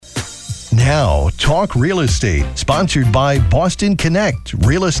Now, Talk Real Estate, sponsored by Boston Connect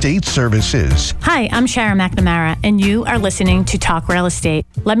Real Estate Services. Hi, I'm Sharon McNamara, and you are listening to Talk Real Estate.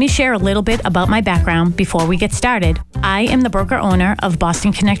 Let me share a little bit about my background before we get started. I am the broker-owner of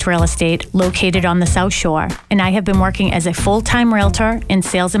Boston Connect Real Estate, located on the South Shore, and I have been working as a full-time realtor and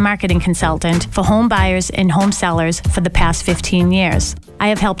sales and marketing consultant for home buyers and home sellers for the past 15 years. I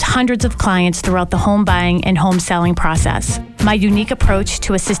have helped hundreds of clients throughout the home buying and home selling process. My unique approach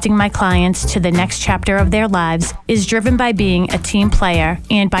to assisting my clients to the next chapter of their lives is driven by being a team player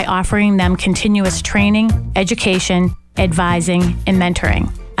and by offering them continuous training, education, advising, and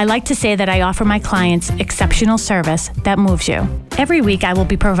mentoring. I like to say that I offer my clients exceptional service that moves you. Every week, I will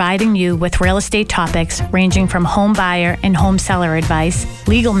be providing you with real estate topics ranging from home buyer and home seller advice,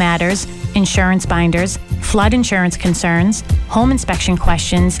 legal matters, insurance binders, flood insurance concerns, home inspection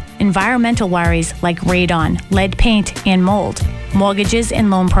questions, environmental worries like radon, lead paint, and mold, mortgages and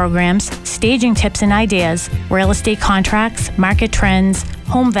loan programs, staging tips and ideas, real estate contracts, market trends,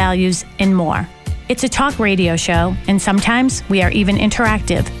 home values, and more. It's a talk radio show, and sometimes we are even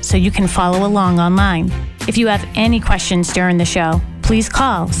interactive, so you can follow along online. If you have any questions during the show, please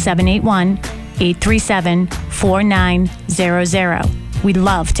call 781-837-4900. We'd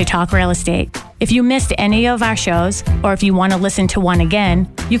love to talk real estate. If you missed any of our shows, or if you want to listen to one again,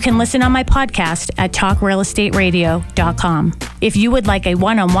 you can listen on my podcast at talkrealestateradio.com. If you would like a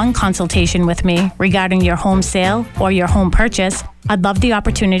one-on-one consultation with me regarding your home sale or your home purchase, I'd love the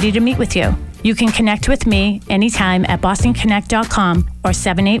opportunity to meet with you. You can connect with me anytime at bostonconnect.com or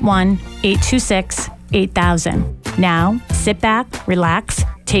 781-826-8000. Now, sit back, relax,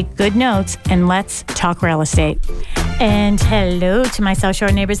 take good notes, and let's talk real estate. And hello to my South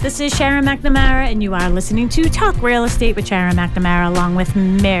Shore neighbors. This is Sharon McNamara, and you are listening to Talk Real Estate with Sharon McNamara, along with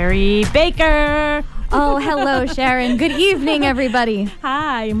Mary Baker. Oh, hello, Sharon. Good evening, everybody.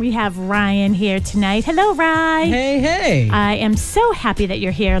 Hi, and we have Ryan here tonight. Hello, Ryan. Hey. I am so happy that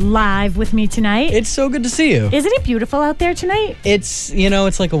you're here live with me tonight. It's so good to see you. Isn't it beautiful out there tonight? It's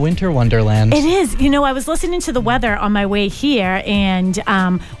like a winter wonderland. It is. I was listening to the weather on my way here, and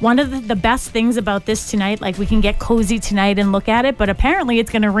one of the best things about this tonight, like we can get cozy tonight and look at it, but apparently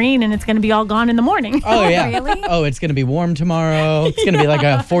it's going to rain and it's going to be all gone in the morning. Oh, yeah. Really? Oh, it's going to be warm tomorrow. It's going to be like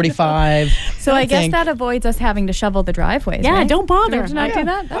a 45. So I guess that avoids us having to shovel the driveways, Yeah, right? don't bother. Do not do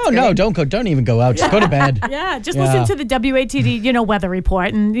that? That's No, great. don't even go out. Just go to bed. Yeah, just listen to the WATD, weather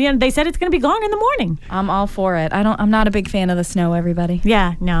report, and they said it's going to be gone in the morning. I'm all for it. I'm not a big fan of the snow, everybody.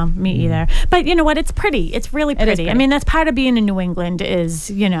 Yeah, no, me either. But you know what? It's pretty. It's really pretty. It is pretty. I mean, that's part of being in New England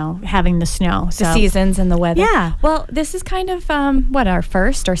is, having the snow. So. The seasons and the weather. Yeah. Well, this is kind of, our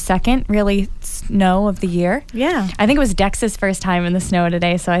first or second really snow of the year. Yeah. I think it was Dex's first time in the snow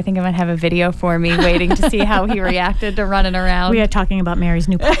today, so I think I might have a video for me waiting to see how he reacted to running around. We are talking about Mary's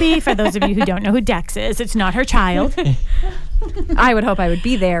new puppy. For those of you who don't know who Dex is, it's not her child. I would hope I would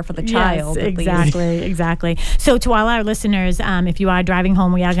be there for the child. Yes, at least. exactly. So to all our listeners, if you are driving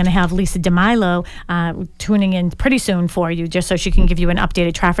home, we are going to have Lisa DeMilo tuning in pretty soon for you, just so she can give you an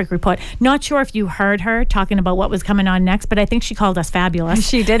updated traffic report. Not sure if you heard her talking about what was coming on next, but I think she called us fabulous.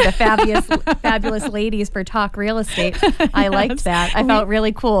 She did, the fabulous ladies for Talk Real Estate. I liked that. I felt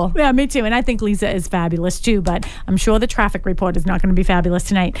really cool. Yeah, me too. And I think Lisa is fabulous too, but I'm sure the traffic report is not going to be fabulous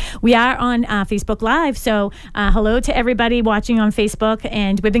tonight. We are on Facebook Live, so hello to everybody watching on Facebook,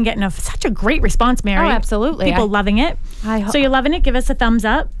 and we've been getting such a great response, Mary. Oh, absolutely. People loving it. So you're loving it? Give us a thumbs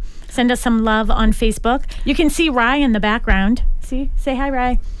up. Send us some love on Facebook. You can see Rye in the background. See? Say hi,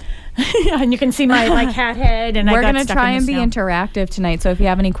 Rye. And you can see my cat head, and we're going to try and be interactive tonight. So if you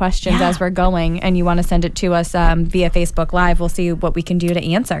have any questions as we're going and you want to send it to us via Facebook Live, we'll see what we can do to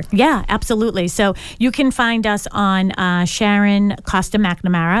answer. Yeah, absolutely. So you can find us on Sharon Costa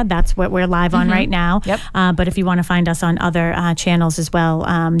McNamara. That's what we're live on right now. Yep. But if you want to find us on other channels as well,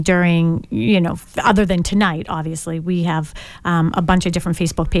 during, other than tonight, obviously, we have a bunch of different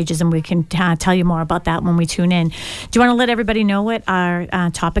Facebook pages, and we can tell you more about that when we tune in. Do you want to let everybody know what our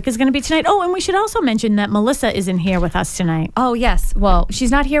topic is going to be tonight? Oh, and we should also mention that Melissa isn't here with us tonight. Oh, yes. Well, she's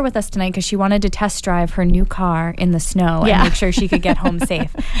not here with us tonight because she wanted to test drive her new car in the snow and make sure she could get home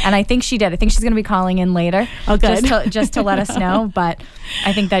safe. And I think she did. I think she's going to be calling in later. Oh, good. Just to let us know. But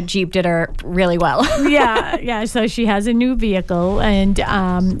I think that Jeep did her really well. Yeah. So she has a new vehicle, and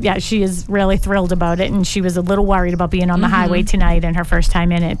she is really thrilled about it. And she was a little worried about being on the highway tonight and her first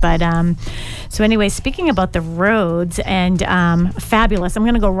time in it. But so anyway, speaking about the roads and fabulous, I'm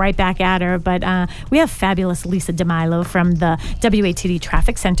going to go right back at her, but we have fabulous Lisa DeMilo from the WATD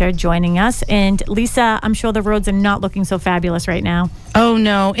Traffic Center joining us. And Lisa, I'm sure the roads are not looking so fabulous right now. Oh,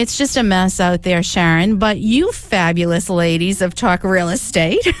 no, it's just a mess out there, Sharon. But you fabulous ladies of Talk Real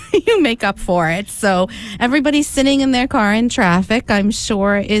Estate, you make up for it. So everybody sitting in their car in traffic, I'm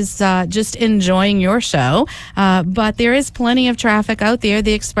sure, is just enjoying your show. But there is plenty of traffic out there.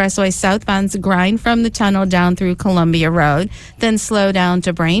 The expressway southbounds grind from the tunnel down through Columbia Road, then slow down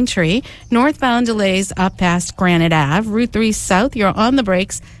to Braintree. Northbound delays up past Granite Ave. Route 3 South, you're on the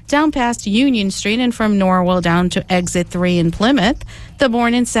brakes down past Union Street and from Norwell down to Exit 3 in Plymouth. The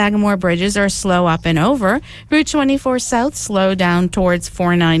Bourne and Sagamore bridges are slow up and over. Route 24 South slow down towards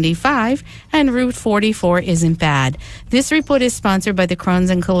 495, and Route 44 isn't bad. This report is sponsored by the Crohn's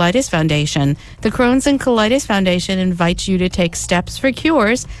and Colitis Foundation. The Crohn's and Colitis Foundation invites you to take steps for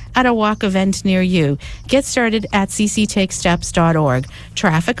cures at a walk event near you. Get started at cctakesteps.org.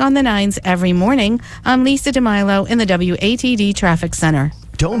 Traffic on the 9s every morning. I'm Lisa DeMilo in the WATD Traffic Center.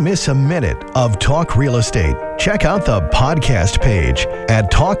 Don't miss a minute of Talk Real Estate. Check out the podcast page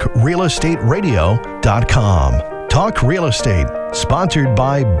at talkrealestateradio.com. Talk Real Estate, sponsored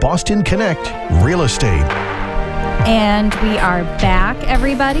by Boston Connect Real Estate. And we are back,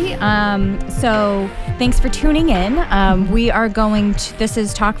 everybody. So thanks for tuning in. We are going to, this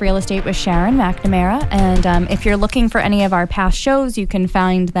is Talk Real Estate with Sharon McNamara. And if you're looking for any of our past shows, you can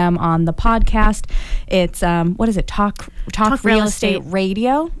find them on the podcast. It's, what is it? Talk Real Estate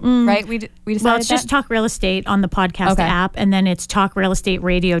Radio, right? We decided Well, it's just Talk Real Estate on the podcast app, and then it's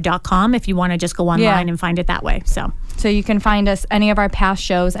talkrealestateradio.com if you want to just go online and find it that way. So you can find us, any of our past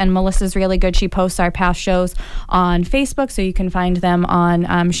shows, and Melissa's really good. She posts our past shows on Facebook, so you can find them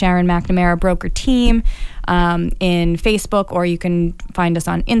on Sharon McNamara Broker Team in Facebook, or you can find us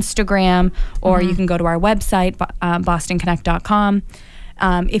on Instagram, or you can go to our website, bostonconnect.com.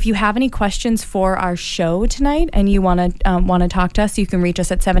 If you have any questions for our show tonight and you want to talk to us, you can reach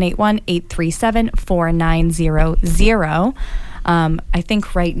us at 781-837-4900. I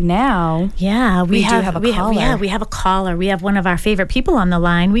think right now, we have a caller. We have a caller. We have one of our favorite people on the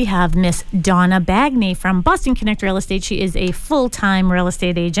line. We have Miss Donna Bagney from Boston Connect Real Estate. She is a full-time real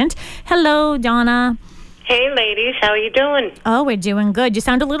estate agent. Hello, Donna. Hey, ladies. How are you doing? Oh, we're doing good. You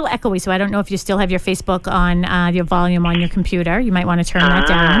sound a little echoey, so I don't know if you still have your Facebook on, your volume on your computer. You might want to turn that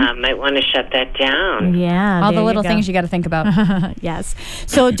down. I might want to shut that down. Yeah. All the little things you got to think about. Yes.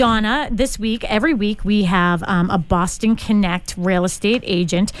 So, Donna, this week, every week, we have a Boston Connect real estate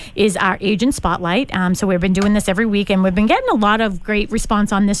agent is our agent spotlight. So we've been doing this every week, and we've been getting a lot of great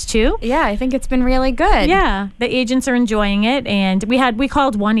response on this, too. Yeah, I think it's been really good. Yeah. The agents are enjoying it, and we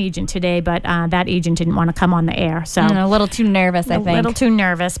called one agent today, but that agent didn't want to come on the air. So a little too nervous, I think. A little too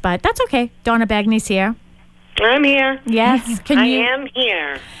nervous, but that's okay. Donna Bagney's here. I'm here. Yes. I am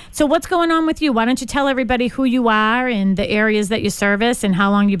here. So what's going on with you? Why don't you tell everybody who you are and the areas that you service and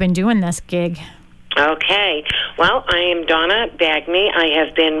how long you've been doing this gig? Okay. Well, I am Donna Bagney. I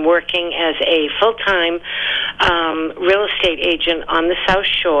have been working as a full-time real estate agent on the South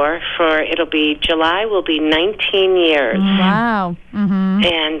Shore for, July will be 19 years. Wow. Mm-hmm.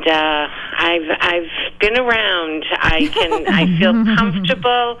 And I've been around. I feel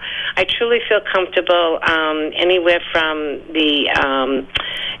comfortable. I truly feel comfortable anywhere from the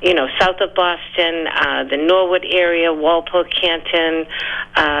south of Boston, the Norwood area, Walpole, Canton,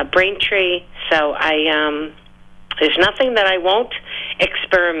 Braintree. So there's nothing that I won't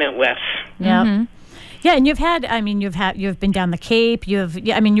experiment with. Yeah. Mm-hmm. Yeah, and you've been down the Cape. You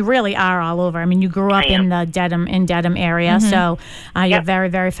really are all over. I mean, you grew up in the Dedham area, so you're very,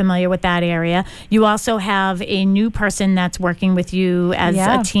 very familiar with that area. You also have a new person that's working with you as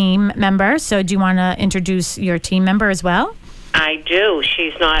a team member. So do you want to introduce your team member as well? I do.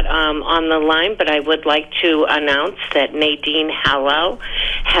 She's not on the line, but I would like to announce that Nadine Hallow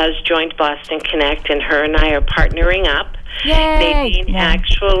has joined Boston Connect, and her and I are partnering up. Yay! Nadine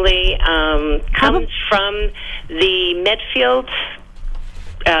actually comes from the Medfield,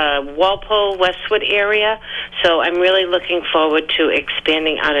 Walpole, Westwood area, so I'm really looking forward to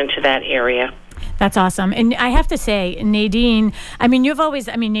expanding out into that area. That's awesome. And I have to say, Nadine,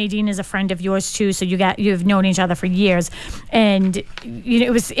 Nadine is a friend of yours too, so you've known each other for years. And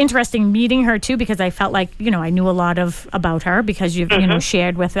it was interesting meeting her too, because I felt like, I knew a lot about her because you've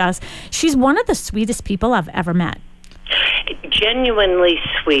shared with us. She's one of the sweetest people I've ever met. Genuinely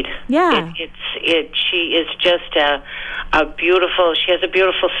sweet. Yeah. She is just a She has a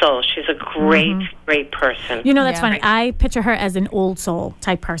beautiful soul. She's a great person. You know, that's funny. I picture her as an old soul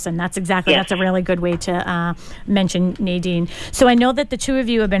type person. That's a really good way to mention Nadine. So I know that the two of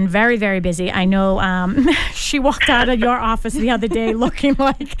you have been very, very busy. I know she walked out of your office the other day looking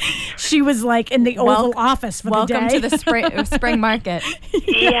like she was like in the Oval Office for the day. Welcome to the spring market.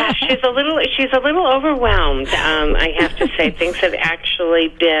 Yeah, she's a little overwhelmed. I have to say, things have actually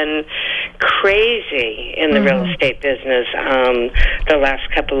been crazy in the real estate business the last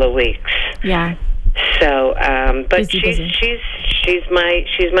couple of weeks. Yeah. So, but busy. she's my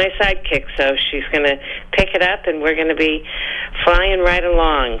sidekick. So she's going to pick it up, and we're going to be flying right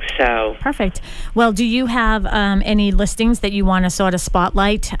along. So perfect. Well, do you have any listings that you want to sort of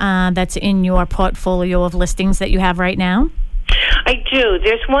spotlight that's in your portfolio of listings that you have right now? I do.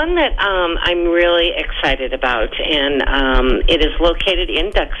 There's one that I'm really excited about, and it is located in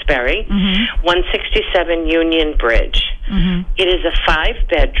Duxbury, 167 Union Bridge. It is a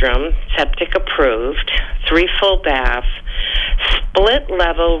 5-bedroom, septic approved, 3 full bath, split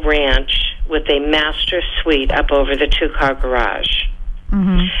level ranch with a master suite up over the 2-car garage.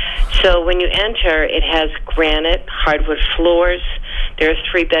 So when you enter, it has granite, hardwood floors. There are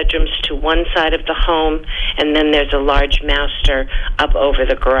 3 bedrooms to one side of the home, and then there's a large master up over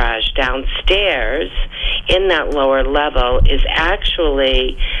the garage. Downstairs, in that lower level, is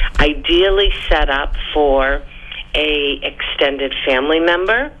actually ideally set up for a extended family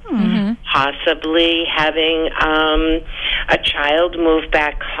member, possibly having a child move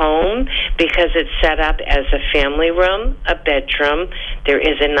back home, because it's set up as a family room, a bedroom. There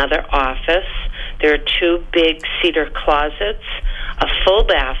is another office. There are 2 big cedar closets, a full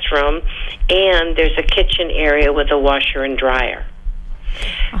bathroom, and there's a kitchen area with a washer and dryer.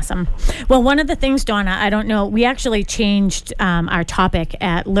 Awesome. Well, one of the things, Donna, I don't know, we actually changed our topic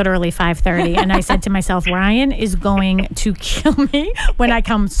at literally 5:30, and I said to myself, Ryan is going to kill me when I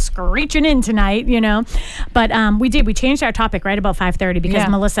come screeching in tonight, you know. But we changed our topic right about 5:30 because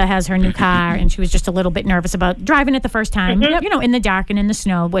Melissa has her new car, and she was just a little bit nervous about driving it the first time, you know, in the dark and in the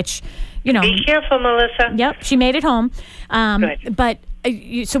snow, which, you know. Be careful, Melissa. Yep, she made it home. Good. But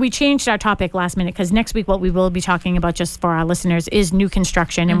so we changed our topic last minute because next week what we will be talking about, just for our listeners, is new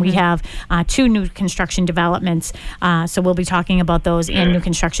construction, and we have 2 new construction developments. So we'll be talking about those and new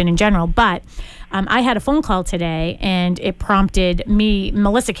construction in general. But I had a phone call today, and it prompted me.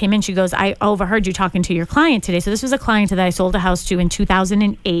 Melissa came in. She goes, "I overheard you talking to your client today." So this was a client that I sold a house to in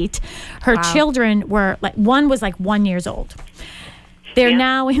 2008. Her children were one was 1 year old. They're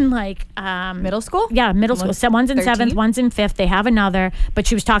now in middle school? Yeah, middle school. So one's in 7th, one's in 5th. They have another, but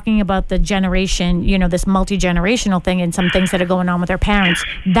she was talking about the generation, you know, this multi-generational thing and some things that are going on with their parents.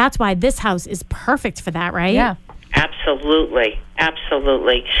 That's why this house is perfect for that, right? Yeah. Absolutely.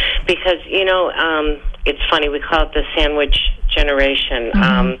 Because, you know, it's funny, we call it the sandwich generation.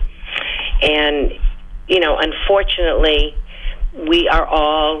 And, you know, unfortunately, we are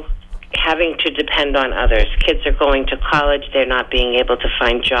all having to depend on others. Kids are going to college. They're not being able to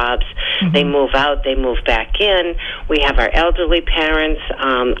find jobs. They move out. They move back in. We have our elderly parents.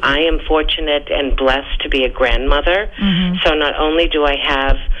 I am fortunate and blessed to be a grandmother. So not only do I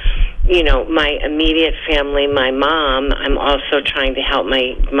have, you know, my immediate family, my mom, I'm also trying to help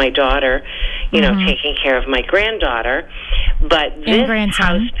my daughter, you know, taking care of my granddaughter. But this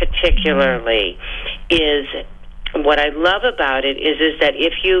house particularly is... What I love about it is that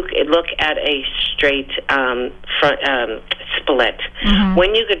if you look at a straight front split,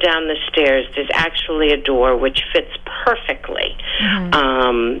 when you go down the stairs, there's actually a door which fits perfectly.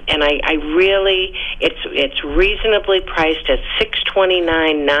 And I really, it's reasonably priced at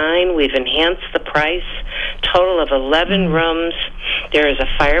 $629.9. We've enhanced the price. Total of 11 rooms. There is a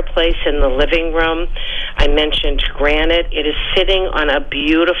fireplace in the living room. I mentioned granite. It is sitting on a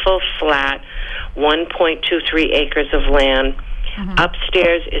beautiful flat 1.23 acres of land.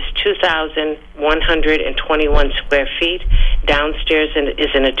 Upstairs is 2,121 square feet. Downstairs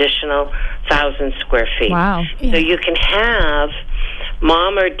is an additional 1,000 square feet. Wow. So you can have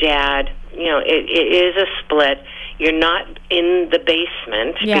mom or dad, you know, it is a split. You're not in the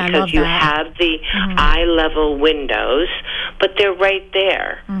basement because you have the eye-level windows, but they're right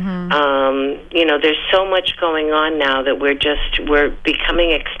there. You know, there's so much going on now that we're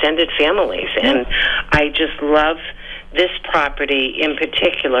becoming extended families, and I just love this property in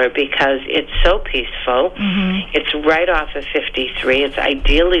particular because it's so peaceful. It's right off of 53. It's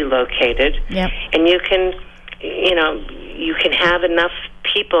ideally located, and you can have enough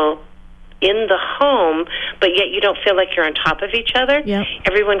people in the home, but yet you don't feel like you're on top of each other. Yep.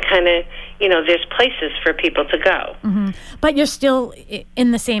 Everyone kind of, there's places for people to go. Mm-hmm. But you're still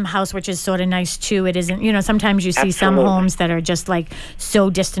in the same house, which is sort of nice too. It isn't, sometimes you see some homes that are just like so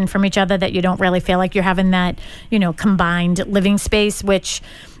distant from each other that you don't really feel like you're having that, combined living space, which...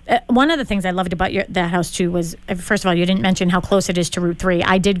 one of the things I loved about that house too was, first of all, you didn't mention how close it is to Route 3.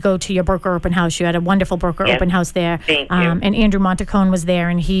 I did go to your broker open house. You had a wonderful broker open house there. Thank you. And Andrew Montacone was there,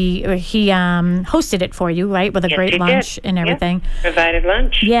 and he hosted it for you, right, with a great lunch and everything. Provided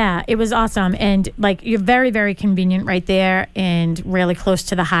lunch. Yeah, it was awesome. And you're very, very convenient right there and really close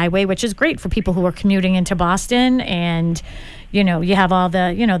to the highway, which is great for people who are commuting into Boston. And you have all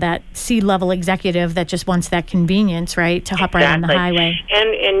the, that C-level executive that just wants that convenience, right, to hop right on the highway.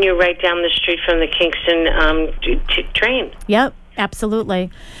 And you're right down the street from the Kingston train. Yep, absolutely.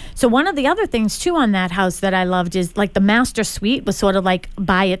 So one of the other things, too, on that house that I loved is, the master suite was sort of,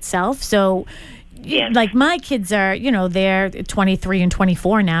 by itself. So... Yes. Like my kids are, they're 23 and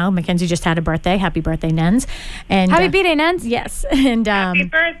 24 now. Mackenzie just had a birthday. Happy birthday, Nens. And Happy birthday, Nens. Yes. And happy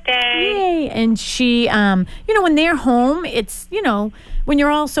birthday. Yay. And she, when they're home, it's, when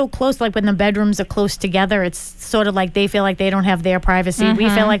you're all so close, like when the bedrooms are close together, it's sort of like they feel like they don't have their privacy. Mm-hmm. We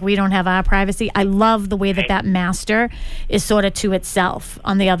feel like we don't have our privacy. I love the way that master is sort of to itself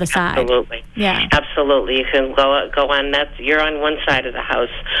on the other side. Absolutely. Yeah. Absolutely. You can go on. You're on one side of the house.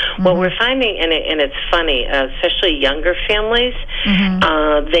 Mm-hmm. What we're finding, and it's funny, especially younger families,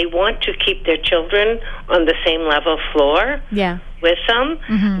 they want to keep their children on the same level floor. Yeah. With them,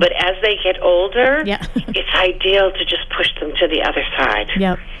 but as they get older, yeah. it's ideal to just push them to the other side.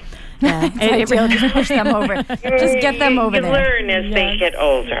 Yep. Yeah. It really just push them over. Just get them over you there. You learn as they get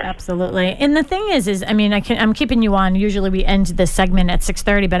older. Absolutely. And the thing is I'm keeping you on. Usually we end this segment at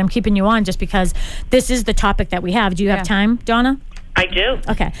 6:30, but I'm keeping you on just because this is the topic that we have. Do you have time, Donna? I do.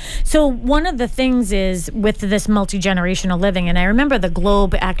 Okay. So one of the things is with this multi-generational living, and I remember the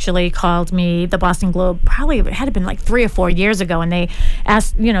Globe actually called me, the Boston Globe, probably it had been like 3 or 4 years ago, and they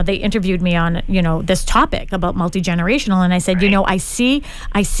asked, they interviewed me on, this topic about multi-generational, and I said, I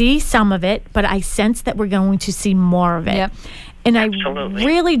see some of it, but I sense that we're going to see more of it. Yep. And Absolutely. I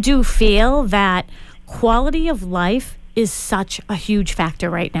really do feel that quality of life is such a huge factor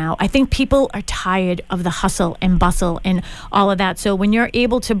right now. I think people are tired of the hustle and bustle and all of that. So when you're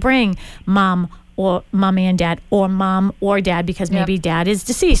able to bring mom or mommy and dad, or mom or dad, because maybe dad is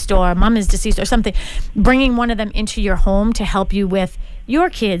deceased or mom is deceased or something, bringing one of them into your home to help you with your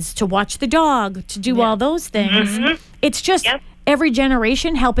kids, to watch the dog, to do all those things. Mm-hmm. It's just every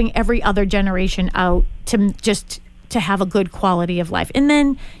generation helping every other generation out to have a good quality of life. And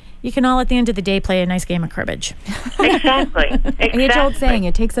then you can all, at the end of the day, play a nice game of cribbage. Exactly. Age old saying,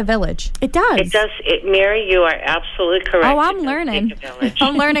 it takes a village. It does. It does. Mary, you are absolutely correct. Oh, I'm learning.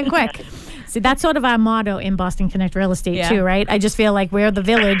 I'm learning quick. See, that's sort of our motto in Boston Connect Real Estate, too, right? I just feel like we're the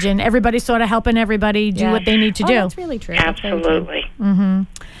village, and everybody's sort of helping everybody do what they need to do. That's really true. Absolutely. Mm-hmm.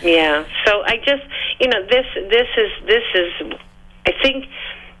 Yeah. So I just, this is, I think,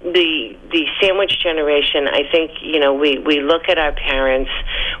 the sandwich generation, I think, we look at our parents,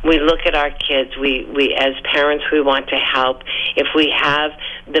 we look at our kids, we as parents, we want to help. If we have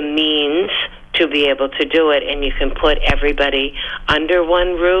the means to be able to do it, and you can put everybody under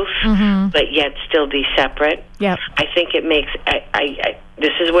one roof, but yet still be separate, I think it makes,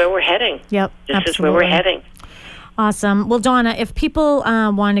 this is where we're heading. Yep, This absolutely. is where we're heading. Awesome. Well, Donna, if people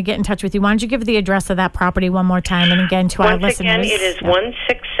want to get in touch with you, why don't you give the address of that property one more time, and again to our listeners. Once again, it is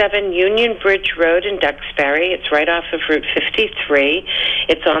 167 Union Bridge Road in Duxbury. It's right off of Route 53.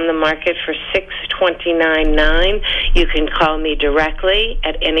 It's on the market for $629,900. You can call me directly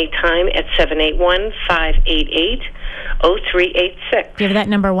at any time at 781-588-0386. Give that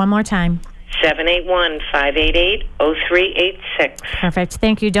number one more time. 781-588-0386. Perfect.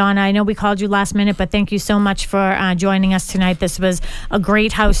 Thank you, Donna. I know we called you last minute, but thank you so much for joining us tonight. This was a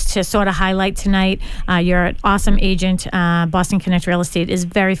great house to sort of highlight tonight. You're an awesome agent. Boston Connect Real Estate is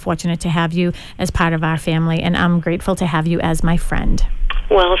very fortunate to have you as part of our family, and I'm grateful to have you as my friend.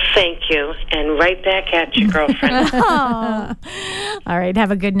 Well, thank you. And right back at you, girlfriend. All right.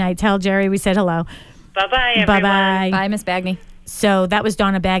 Have a good night. Tell Jerry we said hello. Bye-bye, everyone. Bye-bye. Bye, Miss Bagney. So that was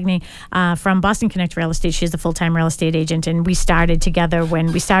Donna Bagney from Boston Connect Real Estate. She's a full-time real estate agent, and we started together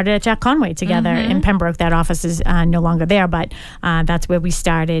when we started at Jack Conway together in Pembroke. That office is no longer there, but that's where we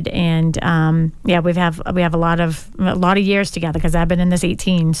started. And we have a lot of years together because I've been in this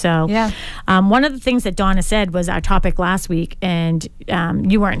 18. So one of the things that Donna said was our topic last week, and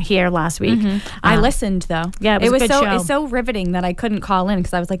you weren't here last week. I listened though. Yeah, it was a good show. It's so riveting that I couldn't call in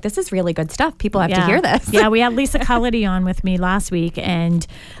because I was like, this is really good stuff. People have to hear this. Yeah, we had Lisa Cullity on with me last last week, and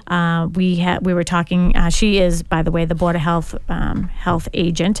we were talking. She is, by the way, the Board of Health health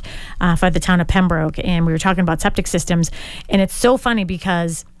agent for the town of Pembroke, and we were talking about septic systems. And it's so funny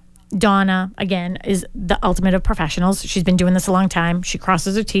because Donna, again, is the ultimate of professionals. She's been doing this a long time. She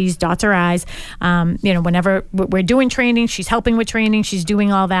crosses her T's, dots her I's. Whenever we're doing training, she's helping with training. She's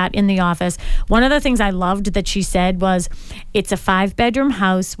doing all that in the office. One of the things I loved that she said was, it's a 5-bedroom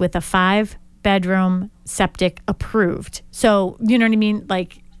house with a 5-bedroom septic approved. So, you know what I mean?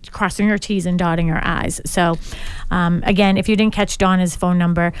 Like, crossing her T's and dotting her I's. So, again, if you didn't catch Donna's phone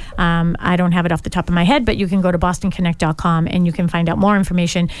number, I don't have it off the top of my head, but you can go to bostonconnect.com and you can find out more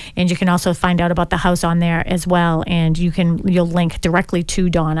information, and you can also find out about the house on there as well, and you'll link directly to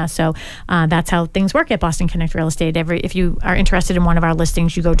Donna. So that's how things work at Boston Connect Real Estate. If you are interested in one of our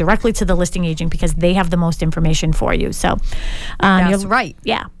listings, you go directly to the listing agent because they have the most information for you. So that's right.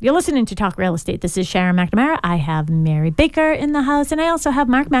 Yeah, you're listening to Talk Real Estate. This is Sharon McNamara. I have Mary Baker in the house, and I also have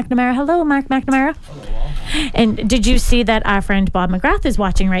Mark McNamara. Hello, Mark McNamara. Hello. And did you see that our friend Bob McGrath is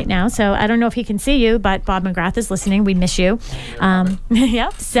watching right now? So I don't know if he can see you, but Bob McGrath is listening. We miss you. Yep,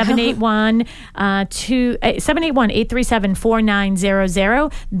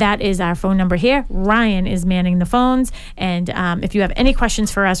 781-837-4900. That is our phone number here. Ryan is manning the phones. And if you have any questions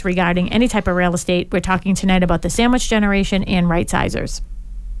for us regarding any type of real estate, we're talking tonight about the sandwich generation and right-sizers.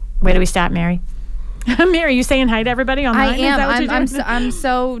 Where do we start, Mary? Mary, you saying hi to everybody online? I am. I'm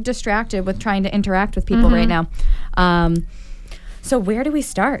so distracted with trying to interact with people right now. So where do we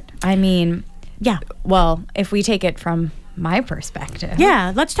start? I mean, yeah. Well, if we take it from my perspective.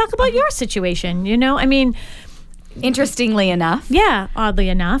 Yeah, let's talk about your situation. Interestingly enough. Yeah, oddly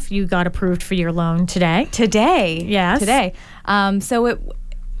enough, you got approved for your loan today. Yes. Today. I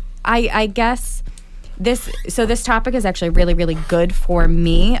guess this topic is actually really, really good for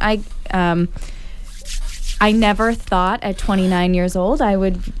me. I never thought at 29 years old I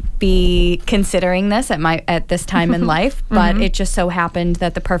would be considering this at this time in life, but it just so happened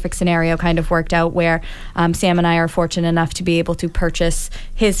that the perfect scenario kind of worked out where Sam and I are fortunate enough to be able to purchase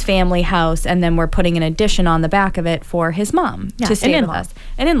his family house, and then we're putting an addition on the back of it for his mom to stay with us.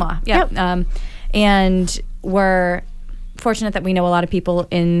 An in-law, yeah. Yep. And we're fortunate that we know a lot of people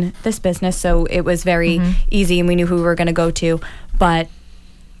in this business, so it was very easy, and we knew who we were going to go to, but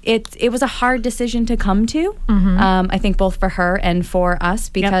it was a hard decision to come to, I think both for her and for us,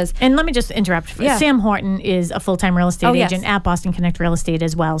 because... Yep. And let me just interrupt. Yeah. Sam Horton is a full-time real estate agent at Boston Connect Real Estate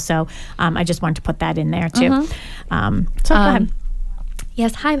as well, so I just wanted to put that in there, too. So go ahead.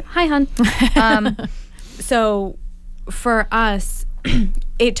 Yes, hi, hon. So for us...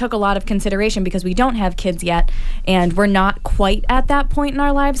 it took a lot of consideration because we don't have kids yet, and we're not quite at that point in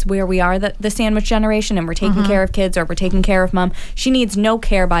our lives where we are the sandwich generation and we're taking care of kids or we're taking care of mom. She needs no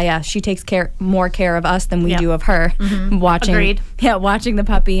care by us. She takes more care of us than we do of her. Agreed. Yeah, watching the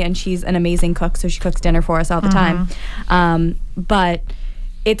puppy, and she's an amazing cook, so she cooks dinner for us all the time. But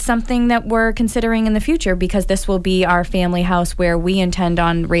it's something that we're considering in the future because this will be our family house where we intend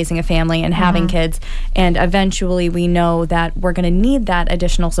on raising a family and having kids. And eventually we know that we're going to need that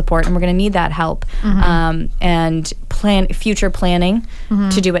additional support and we're going to need that help and future planning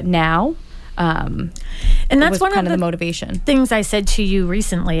to do it now. And that's one kind of the motivation. Things I said to you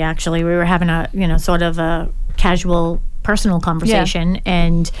recently, actually. We were having a, sort of a casual personal conversation.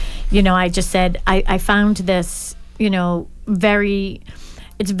 And, I just said, I found this,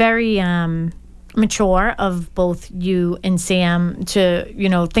 it's very mature of both you and Sam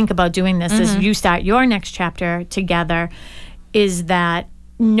to, think about doing this as you start your next chapter together, is that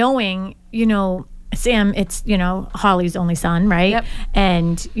knowing, Sam, it's, Holly's only son, right? Yep.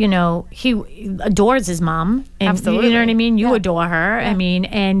 And, he adores his mom. And, absolutely. You know what I mean? You adore her. Yeah. I mean,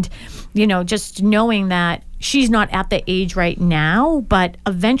 and, just knowing that she's not at the age right now, but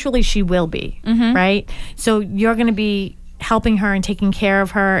eventually she will be, right? So you're going to be helping her and taking care of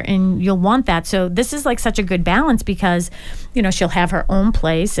her, and you'll want that. So this is like such a good balance because, she'll have her own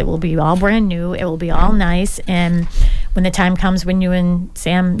place. It will be all brand new. It will be all nice. And when the time comes when you and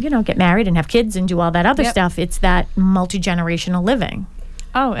Sam, get married and have kids and do all that other stuff, it's that multi-generational living.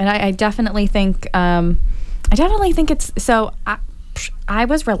 Oh, and I definitely think, it's so. I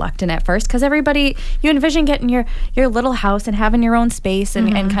was reluctant at first because everybody, you envision getting your little house and having your own space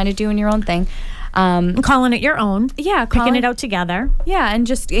and kind of doing your own thing. Calling it your own. Yeah. Picking it out together. Yeah, and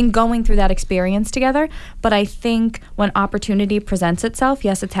just in going through that experience together. But I think when opportunity presents itself,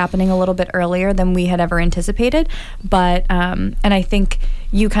 yes, it's happening a little bit earlier than we had ever anticipated. But, and I think,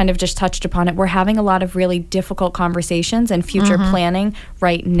 you kind of just touched upon it. We're having a lot of really difficult conversations and future planning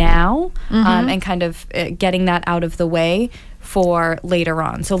right now, and kind of getting that out of the way for later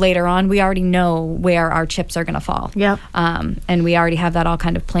on. So later on, we already know where our chips are going to fall. Yep. And we already have that all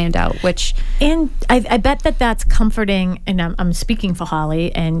kind of planned out, which... And I bet that that's comforting, and I'm speaking for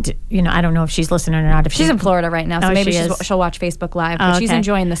Holly, and, I don't know if she's listening or not. If she's in Florida right now, so maybe she'll watch Facebook Live, but she's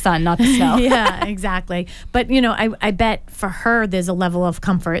enjoying the sun, not the snow. Yeah, exactly. But, I bet for her, there's a level of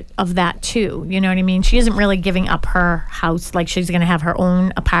comfort of that, too. You know what I mean? She isn't really giving up her house. Like, she's going to have her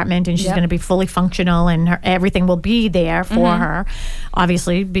own apartment, and she's going to be fully functional, and everything will be there for her.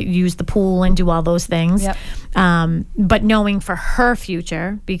 Obviously, use the pool and do all those things. Yep. But knowing for her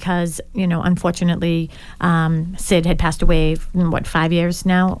future, because, unfortunately, Sid had passed away, 5 years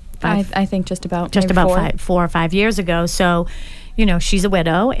now? I think just about 4 or 5 years ago. So, she's a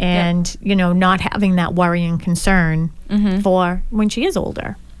widow, and, not having that worry and concern for when she is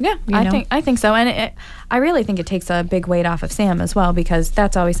older. Yeah, I think so. And I really think it takes a big weight off of Sam as well, because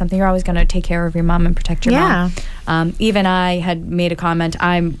that's always something. You're always going to take care of your mom and protect your mom. Even I had made a comment.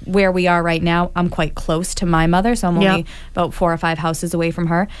 I'm where we are right now. I'm quite close to my mother, so I'm only about 4 or 5 houses away from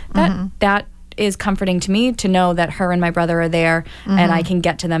her. That is comforting to me to know that her and my brother are there, and I can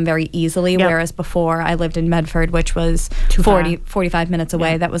get to them very easily. Whereas before I lived in Medford, which was 45 minutes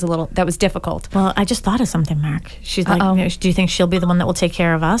away. That was difficult. Well, I just thought of something, Mark. She's like, do you think she'll be the one that will take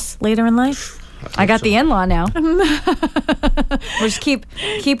care of us later in life? I got the in-law now. We'll just keep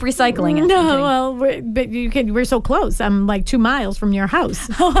recycling it. No, well, but we're so close. I'm like 2 miles from your house.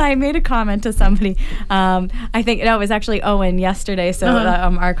 Oh, I made a comment to somebody. I think it was actually Owen yesterday. So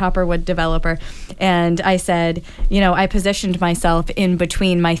our Copperwood developer, and I said, I positioned myself in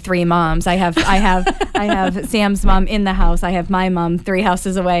between my 3 moms. I have Sam's mom in the house. I have my mom 3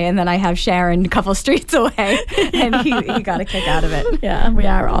 houses away, and then I have Sharon a couple streets away. And he got a kick out of it. Yeah, we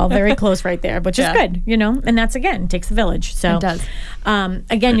are all very close right there. Which is good, and that's, again, takes a village. So it does.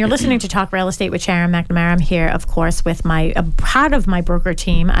 Again, you're listening to Talk Real Estate with Sharon McNamara. I'm here, of course, with part of my broker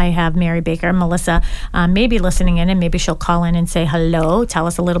team. I have Mary Baker. Melissa may be listening in, and maybe she'll call in and say hello, tell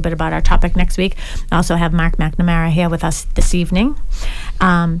us a little bit about our topic next week. I also have Mark McNamara here with us this evening.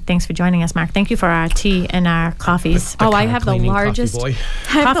 Thanks for joining us, Mark. Thank you for our tea and our coffees. I have the largest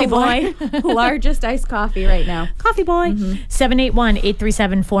coffee boy. Largest iced coffee right now. Coffee boy.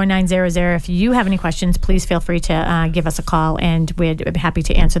 781-837-4900. If you have any questions, please feel free to give us a call, and we'd be happy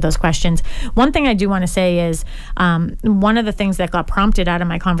to answer those questions. One thing I do want to say is one of the things that got prompted out of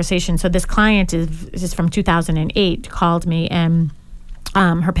my conversation, so this client is from 2008, called me, and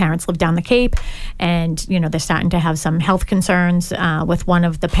her parents live down the Cape, and, they're starting to have some health concerns with one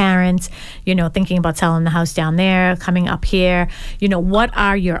of the parents, thinking about selling the house down there, coming up here. What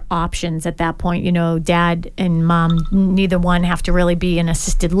are your options at that point? Dad and mom, neither one have to really be in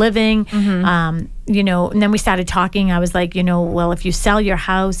assisted living. And then we started talking. I was like, well, if you sell your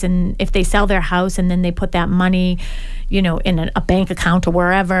house, and if they sell their house and then they put that money, in a bank account or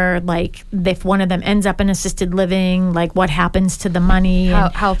wherever, like, if one of them ends up in assisted living, like, what happens to the money?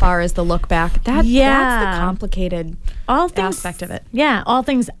 How far is the look back? That's the complicated aspect of it. Yeah, all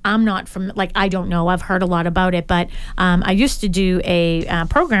things I'm not from, like, I don't know. I've heard a lot about it, but I used to do a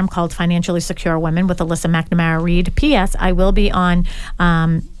program called Financially Secure Women with Alyssa McNamara Reed. P.S. I will be on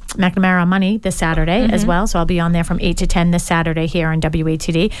McNamara Money this Saturday as well. So I'll be on there from 8 to 10 this Saturday here on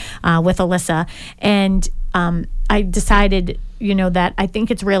WATD with Alyssa. And I decided, that I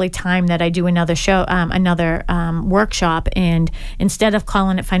think it's really time that I do another show, another workshop. And instead of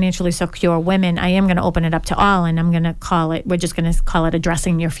calling it Financially Secure Women, I am going to open it up to all, and I'm going to we're just going to call it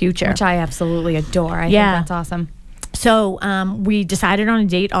Addressing Your Future. Which I absolutely adore. I think that's awesome. So we decided on a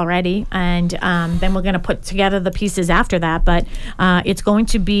date already, and then we're going to put together the pieces after that. But it's going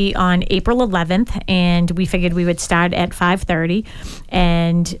to be on April 11th, and we figured we would start at 5:30,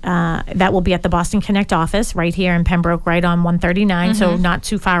 and that will be at the Boston Connect office right here in Pembroke, right on 139, so not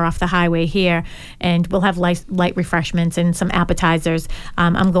too far off the highway here. And we'll have light refreshments and some appetizers.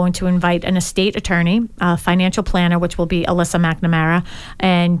 I'm going to invite an estate attorney, a financial planner, which will be Alyssa McNamara,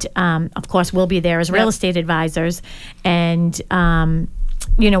 and of course we'll be there as real estate advisors. And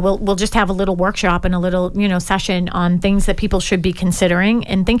we'll just have a little workshop and a little session on things that people should be considering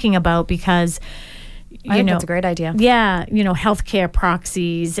and thinking about, because I think that's a great idea. Yeah, healthcare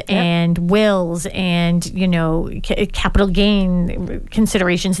proxies and wills and capital gain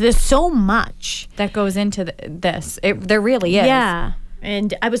considerations. There's so much that goes into this. There really is. Yeah.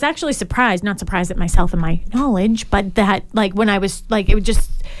 And I was actually not surprised at myself and my knowledge, but that, like, when I was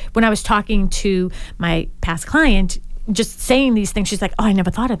talking to my past client, just saying these things, she's like, oh, I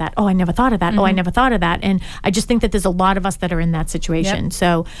never thought of that. Oh, I never thought of that. Oh, I never thought of that. And I just think that there's a lot of us that are in that situation. Yep.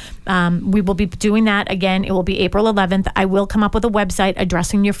 So we will be doing that again. It will be April 11th. I will come up with a website,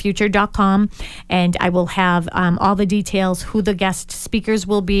 addressingyourfuture.com, and I will have all the details, who the guest speakers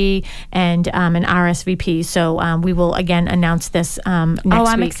will be, and an RSVP. So we will again announce this next week. Oh,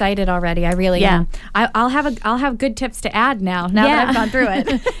 I'm excited already. I really am. I'll have good tips to add now that I've gone through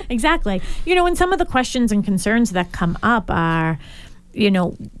it. Exactly. And some of the questions and concerns that come up are,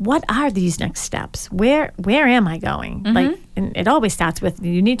 what are these next steps? Where am I going? And it always starts with,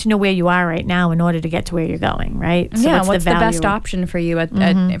 you need to know where you are right now in order to get to where you're going, right? So what's the best option for you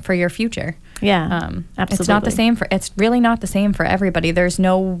for your future? Yeah, absolutely. It's really not the same for everybody. There's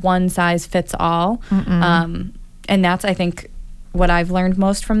no one size fits all. And that's, I think, what I've learned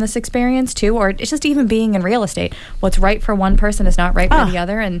most from this experience too, or it's just even being in real estate. What's right for one person is not right for the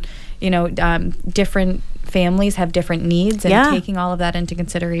other, and different families have different needs, and taking all of that into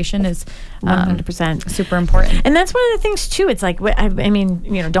consideration is 100% super important. And that's one of the things too. It's like,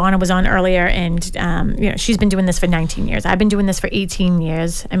 Donna was on earlier, and she's been doing this for 19 years. I've been doing this for 18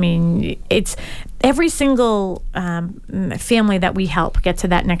 years. I mean, it's every single family that we help get to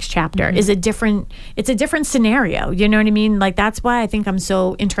that next chapter is a different scenario. You know what I mean? Like, that's why I think I'm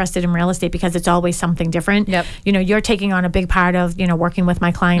so interested in real estate, because it's always something different. Yep. You're taking on a big part of, working with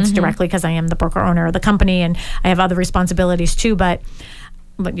my clients directly, because I am the broker owner of the company, and I have other responsibilities too, but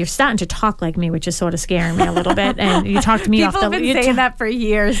you're starting to talk like me, which is sort of scaring me a little bit. And you talked me off the. People have been saying that for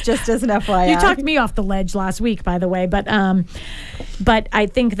years, just as an FYI. You talked me off the ledge last week, by the way. But I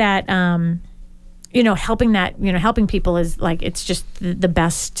think that helping people is like, it's just the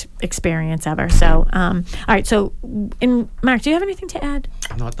best experience ever. So, all right. So, Mark, do you have anything to add?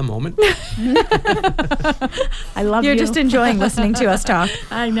 Not at the moment. I love You're just enjoying listening to us talk.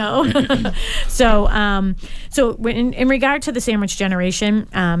 I know. So in regard to the sandwich generation,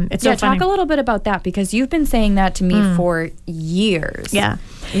 it's so funny. Talk a little bit about that, because you've been saying that to me for years. Yeah.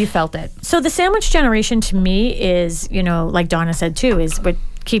 You felt it. So the sandwich generation to me is, like Donna said too, is we're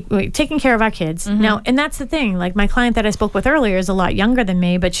taking care of our kids. Now, and that's the thing. Like, my client that I spoke with earlier is a lot younger than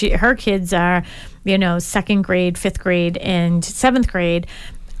me, but her kids are, second grade, fifth grade, and seventh grade.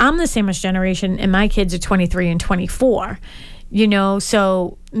 I'm the sandwich generation, and my kids are 23 and 24.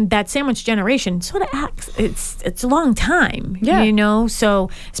 So that sandwich generation sort of acts, it's a long time. Yeah. So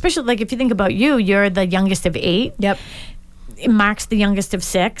especially, like, if you think about you're the youngest of 8. Yep. Mark's the youngest of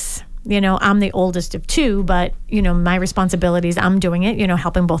 6. I'm the oldest of 2, but, my responsibilities, I'm doing it,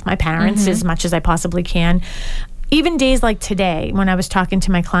 helping both my parents as much as I possibly can. Even days like today, when I was talking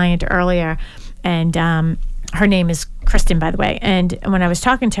to my client earlier, and her name is Kristen, by the way, and when I was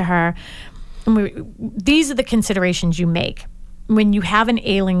talking to her, these are the considerations you make. When you have an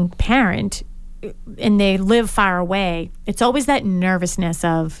ailing parent and they live far away, it's always that nervousness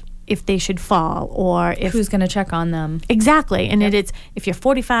of, if they should fall, or if who's going to check on them. Exactly. And it's, if you're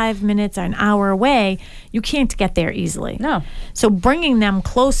 45 minutes or an hour away, you can't get there easily. No. So bringing them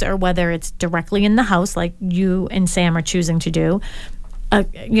closer, whether it's directly in the house like you and Sam are choosing to do,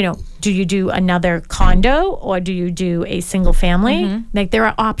 do you do another condo, or do you do a single family? Like, there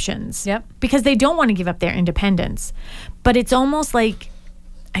are options. Yep. Because they don't want to give up their independence. But it's almost like,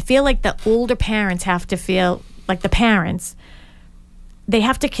 I feel like the older parents have to feel like the parents, they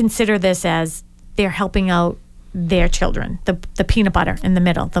have to consider this as they're helping out their children, the peanut butter in the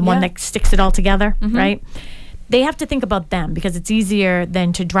middle, the one that sticks it all together, right? They have to think about them, because it's easier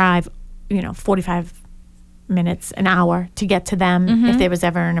than to drive, 45 minutes, an hour to get to them if there was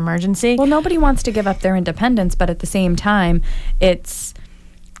ever an emergency. Well, nobody wants to give up their independence, but at the same time, it's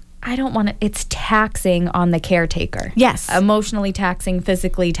taxing on the caretaker. Yes. Emotionally taxing,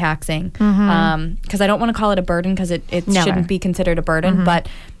 physically taxing. Because I don't want to call it a burden, because it shouldn't be considered a burden, but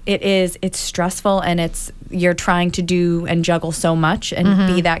it's stressful, and you're trying to do and juggle so much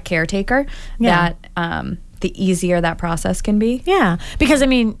and be that caretaker that the easier that process can be. Yeah. Because, I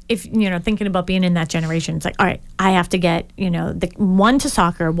mean, if, thinking about being in that generation, it's like, all right, I have to get, the one to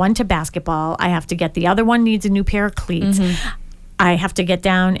soccer, one to basketball. I have to get, the other one needs a new pair of cleats. I have to get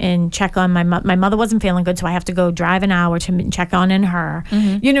down and check on my mother wasn't feeling good, so I have to go drive an hour to check on her.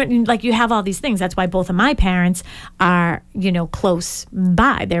 Like, you have all these things. That's why both of my parents are, close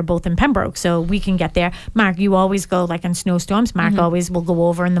by. They're both in Pembroke, so we can get there. Mark, you always go, like, on snowstorms. Mark always will go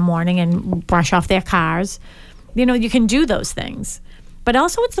over in the morning and brush off their cars. You can do those things. But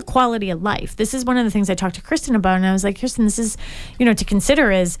also, it's the quality of life. This is one of the things I talked to Kristen about, and I was like, Kristen, this is, to consider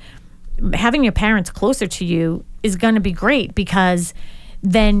is having your parents closer to you is going to be great, because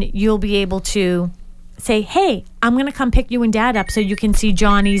then you'll be able to say, hey, I'm going to come pick you and Dad up so you can see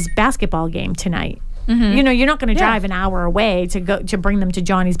Johnny's basketball game tonight. You know, you're not going to drive an hour away to bring them to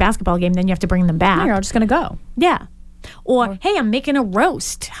Johnny's basketball game. Then you have to bring them back. You're all just going to go. Yeah. Or, hey, I'm making a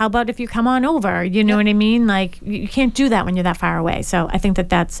roast. How about if you come on over? You know what I mean? Like, you can't do that when you're that far away. So I think that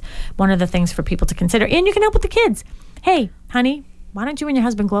that's one of the things for people to consider. And you can help with the kids. Hey, honey, why don't you and your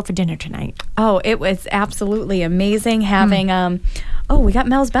husband go out for dinner tonight? Oh, it was absolutely amazing having, we got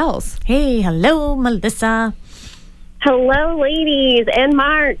Mel's Bells. Hey, hello, Melissa. Hello, ladies, and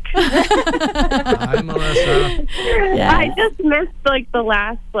Mark. Hi, Melissa. I just missed the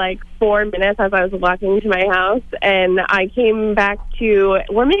last 4 minutes as I was walking to my house, and I came back to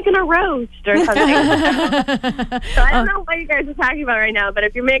we're making a roast or something. So I don't know what you guys are talking about right now, but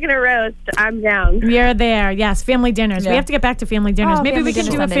if you're making a roast, I'm down. You're there, yes. Family dinners. We have to get back to family dinners. Maybe we can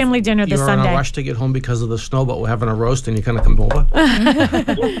do a family dinner this Sunday. You're in a rush to get home because of the snow, but we're having a roast, and you're going to come over.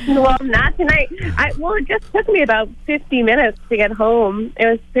 Well, not tonight. It just took me about 50 minutes to get home. It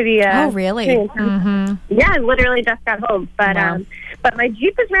was pretty. Oh, really? Yeah, I literally just got home, but my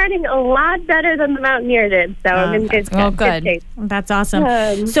Jeep is riding a lot better than the Mountaineer did, so I'm in good shape. That's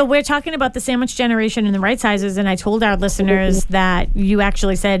awesome. So we're talking about the sandwich generation and the right sizes, and I told our listeners that you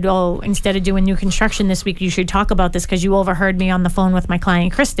actually said, instead of doing new construction this week, you should talk about this because you overheard me on the phone with my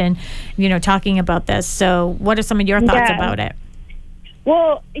client, Kristen, talking about this. So what are some of your thoughts about it?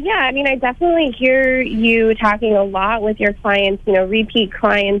 Well, yeah, I mean, I definitely hear you talking a lot with your clients, repeat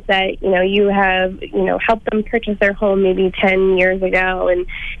clients that, you have, helped them purchase their home maybe 10 years ago, and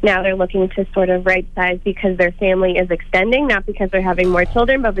now they're looking to sort of right size because their family is extending, not because they're having more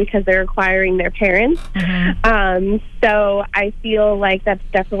children, but because they're acquiring their parents. So I feel like that's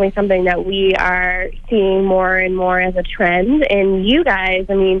definitely something that we are seeing more and more as a trend. And you guys,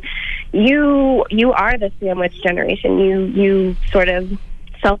 I mean, you are the sandwich generation. You sort of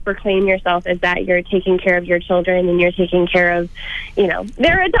self-proclaim yourself as that. You're taking care of your children, and you're taking care of,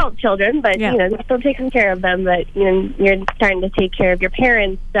 they're adult children, but you're still taking care of them. But you're starting to take care of your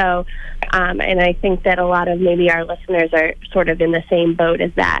parents. So, and I think that a lot of maybe our listeners are sort of in the same boat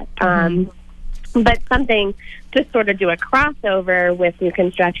as that. But something to sort of do a crossover with new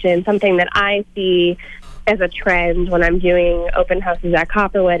construction, something that I see as a trend when I'm doing open houses at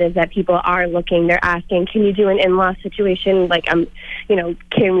Copperwood is that people are looking, they're asking, can you do an in-law situation? Can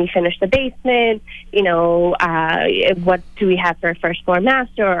we finish the basement? What do we have for a first floor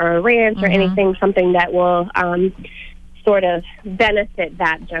master or a ranch or anything, something that will sort of benefit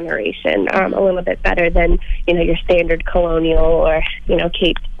that generation a little bit better than, your standard colonial or,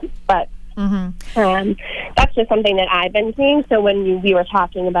 capes. But that's just something that I've been seeing. So when we were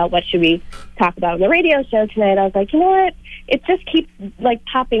talking about what should we talk about in the radio show tonight, I was like, you know what? It just keeps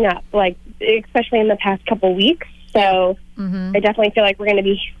popping up, especially in the past couple weeks. So I definitely feel like we're going to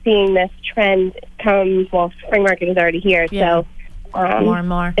be seeing this trend come. Well, spring market is already here, so. More and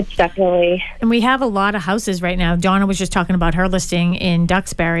more. It's definitely. And we have a lot of houses right now. Donna was just talking about her listing in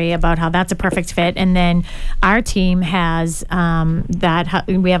Duxbury about how that's a perfect fit. And then our team has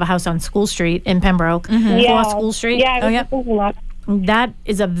we have a house on School Street in Pembroke. Yeah. School Street. Yeah, I was thinking that. That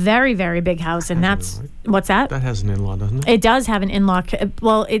is a very, very big house, and that's what's that? That has an in-law, doesn't it? It does have an in-law.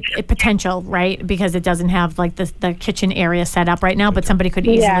 Well, it potential, right? Because it doesn't have the kitchen area set up right now, but somebody could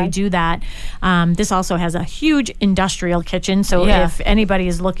easily do that. This also has a huge industrial kitchen, so if anybody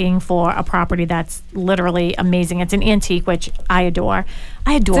is looking for a property that's literally amazing, it's an antique, which I adore.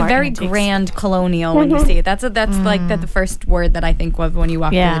 It's a very antiques. Grand colonial when you see it. That's the first word that I think of when you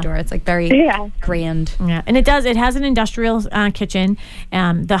walk through the door. It's very grand. Yeah, and it has an industrial kitchen.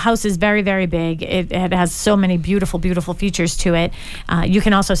 The house is very, very big. It has so many beautiful, beautiful features to it. You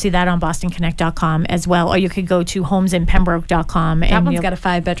can also see that on BostonConnect.com as well, or you could go to homesinpembroke.com. That one's got a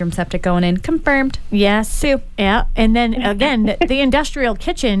 5-bedroom septic going in. Confirmed. Yes. Yeah. And then again, the industrial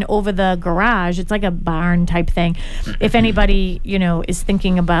kitchen over the garage, it's like a barn type thing. If anybody, is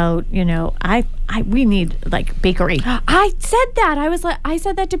thinking about, we need bakery. I said that. I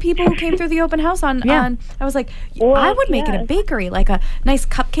said that to people who came through the open house on I was like, I would make it a bakery, like a nice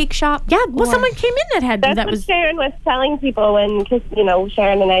cupcake shop. Yeah. Well, someone came in that was Sharon was telling people because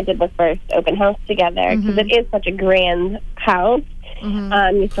Sharon and I did the first open house together because it is such a grand house.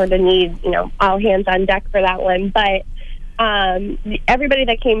 You sort of need all hands on deck for that one, but everybody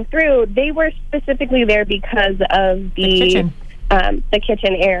that came through, they were specifically there because of the kitchen. The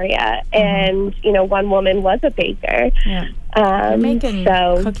kitchen area, and one woman was a baker. You're making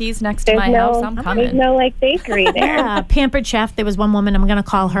cookies next to my house. I'm coming. There's no bakery there. Pampered Chef. There was one woman. I'm going to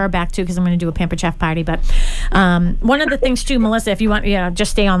call her back too because I'm going to do a Pampered Chef party. But One of the things too, Melissa, if you want,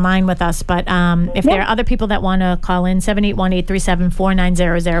 just stay online with us. But if there are other people that want to call in,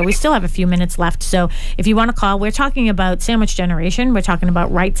 781-837-4900. We still have a few minutes left. So if you want to call, we're talking about sandwich generation. We're talking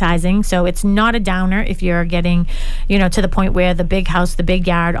about right sizing. So it's not a downer if you're getting, to the point where the big house, the big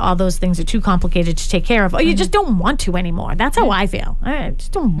yard, all those things are too complicated to take care of. Or you just don't want to anymore. That's how I feel. I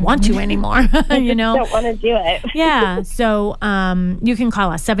just don't want to anymore. Don't want to do it. Yeah. So you can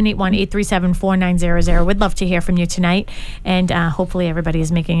call us, 781-837-4900. We'd love to hear from you tonight. And hopefully everybody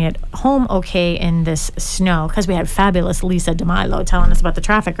is making it home okay in this snow, because we had fabulous Lisa DeMilo telling us about the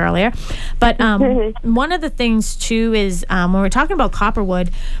traffic earlier. But one of the things, too, is when we're talking about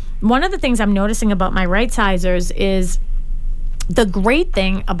Copperwood, one of the things I'm noticing about my right-sizers is the great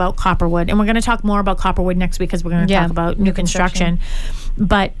thing about Copperwood, and we're going to talk more about Copperwood next week because we're going to talk about new construction.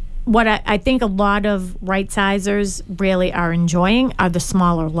 But what I think a lot of right-sizers really are enjoying are the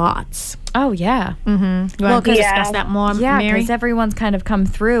smaller lots. Oh, yeah. Mm-hmm. You want to discuss that more, Mary? Yeah, because everyone's kind of come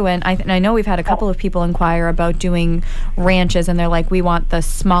through, and I know we've had a couple of people inquire about doing ranches, and they're like, we want the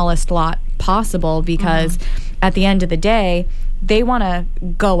smallest lot possible because at the end of the day, they want to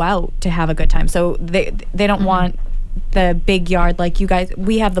go out to have a good time. So they don't want the big yard like you guys.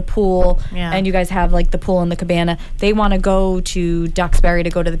 We have the pool, and you guys have like the pool and the cabana. They want to go to Duxbury to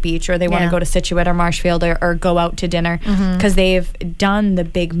go to the beach, or they want to go to Scituate or Marshfield or go out to dinner because they've done the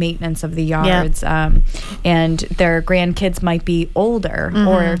big maintenance of the yards, and their grandkids might be older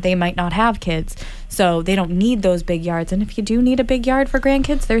or they might not have kids. So they don't need those big yards. And if you do need a big yard for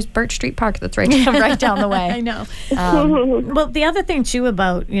grandkids, there's Birch Street Park that's right down the way. I know. Well, the other thing, too,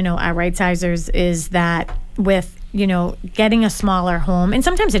 about, our right-sizers is that with, getting a smaller home, and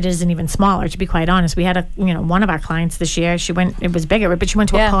sometimes it isn't even smaller, to be quite honest. We had one of our clients this year, it was bigger, but she went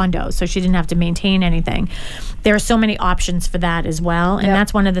to a condo, so she didn't have to maintain anything. There are so many options for that as well, and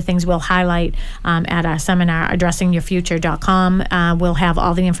that's one of the things we'll highlight at our seminar, addressingyourfuture.com. We'll have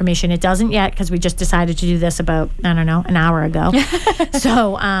all the information. It doesn't yet, because we just decided to do this about, an hour ago.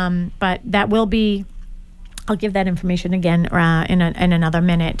 So, but that will be... I'll give that information again in another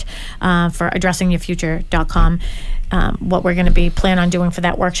minute for addressingyourfuture.com, what we're going to be plan on doing for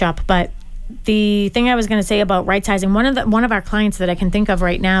that workshop. But the thing I was going to say about right sizing, one of our clients that I can think of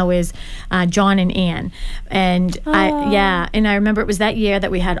right now is John and Ann, and I remember it was that year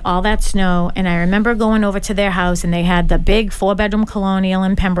that we had all that snow, and I remember going over to their house, and they had the big 4-bedroom colonial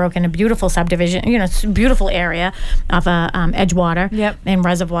in Pembroke in a beautiful subdivision, it's a beautiful area of Edgewater and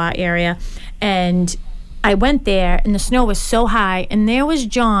Reservoir area, and I went there, and the snow was so high, and there was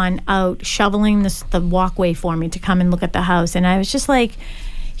John out shoveling the walkway for me to come and look at the house, and I was just like,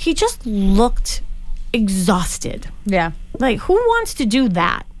 he just looked exhausted. Yeah. Like, who wants to do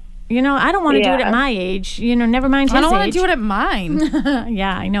that? I don't want to do it at my age. Never mind his age. I don't want to do it at mine.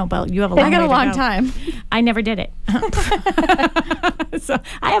 Yeah, I know, but you have a long way to go. I got a long time. I never did it. So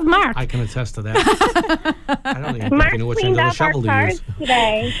I have Mark. I can attest to that. I don't even think I knew which end of the shovel to use.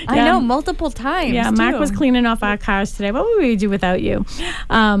 Today. I know, multiple times. Yeah, Mark was cleaning off our cars today. What would we do without you?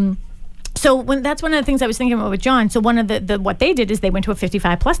 So that's one of the things I was thinking about with John. So one of the what they did is they went to a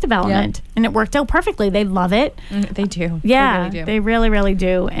 55 plus development, and it worked out perfectly. They love it. They do. Yeah, they really, really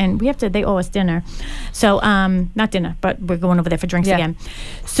do. And they owe us dinner. So not dinner, but we're going over there for drinks again.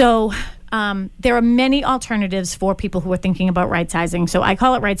 So there are many alternatives for people who are thinking about right sizing. So I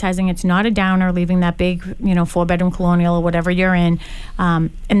call it right sizing. It's not a downer, leaving that big 4-bedroom colonial or whatever you're in.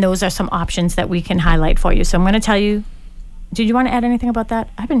 And those are some options that we can highlight for you. So I'm going to tell you. Did you want to add anything about that?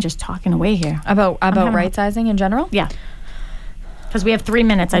 I've been just talking away here. About right sizing in general? Yeah. Because we have 3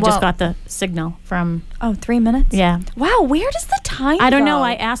 minutes. I just got the signal from... Oh, 3 minutes? Yeah. Wow, where does the time I don't go? know.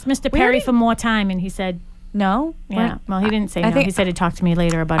 I asked Mr. Perry for more time, and he said... No? Yeah. Well, he didn't say no. He said he'd talk to me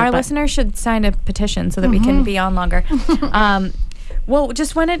later about it. Our listeners should sign a petition so that we can be on longer. Well,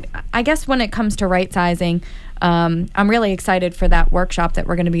 just when it comes to right sizing... I'm really excited for that workshop that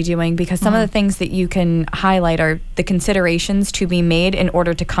we're going to be doing, because some of the things that you can highlight are the considerations to be made in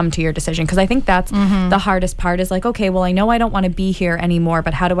order to come to your decision. Because I think that's the hardest part is like, okay, well, I know I don't want to be here anymore,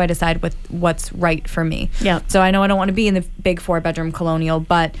 but how do I decide what's right for me? Yeah. So I know I don't want to be in the big 4-bedroom colonial,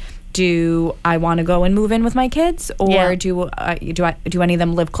 but do I want to go and move in with my kids, or do any of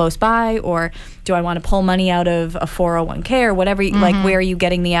them live close by, or do I want to pull money out of a 401k or whatever? Like, where are you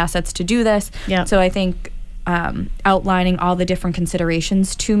getting the assets to do this? Yeah. So I think outlining all the different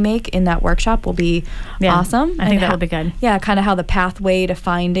considerations to make in that workshop will be awesome. I think that will be good. Yeah, kind of how the pathway to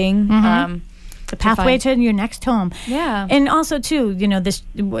finding the pathway to your next home. Yeah. And also too,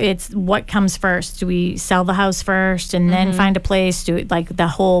 it's what comes first. Do we sell the house first and then find a place? Do like the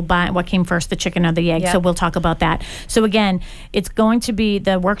whole what came first, the chicken or the egg? Yep. So we'll talk about that. So again, it's going to be,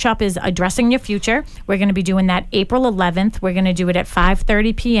 the workshop is Addressing Your Future. We're going to be doing that April 11th. We're going to do it at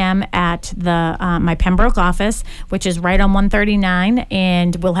 5:30 p.m. at the my Pembroke office, which is right on 139,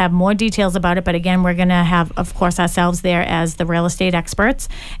 and we'll have more details about it. But again, we're going to have, of course, ourselves there as the real estate experts,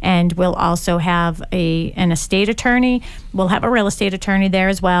 and we'll also have an estate attorney. We'll have a real estate attorney there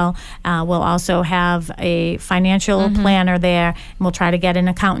as well. We'll also have a financial planner there, and we'll try to get an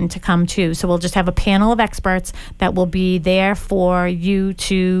accountant to come too. So we'll just have a panel of experts that will be there for you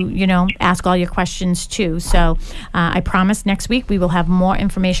to, ask all your questions too. So I promise next week we will have more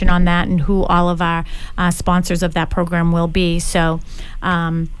information on that and who all of our sponsors of that program will be. So,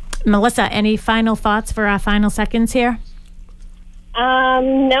 Melissa, any final thoughts for our final seconds here?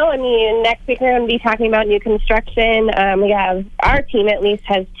 No, I mean, next week we're going to be talking about new construction. We have, our team at least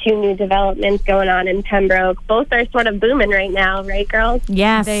has 2 new developments going on in Pembroke. Both are sort of booming right now, right, girls?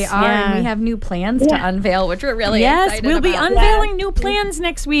 Yes, they are. yeah. And we have new plans to unveil, which we're really excited we'll be about. unveiling new plans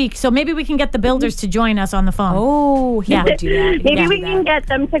next week. So maybe we can get the builders to join us on the phone. Oh, he would do that. Maybe we can get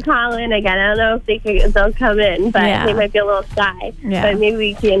them to call in again. I don't know if they'll come in, but they might be a little shy. Yeah. But maybe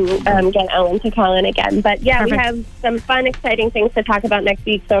we can get Ellen to call in again. But yeah, Perfect. we have some fun, exciting things to talk about next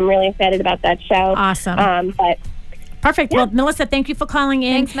week, so I'm really excited about that show. Awesome. Perfect. Well, Melissa, thank you for calling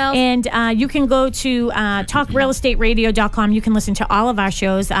in. Thanks, Mel. And you can go to talkrealestateradio.com. You can listen to all of our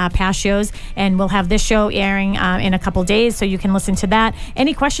shows, past shows, and we'll have this show airing in a couple days, so you can listen to that.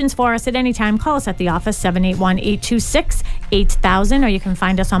 Any questions for us at any time, call us at the office, 781-826-8000, or you can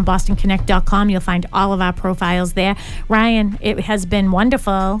find us on bostonconnect.com. You'll find all of our profiles there. Ryan, it has been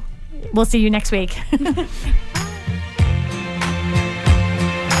wonderful. We'll see you next week.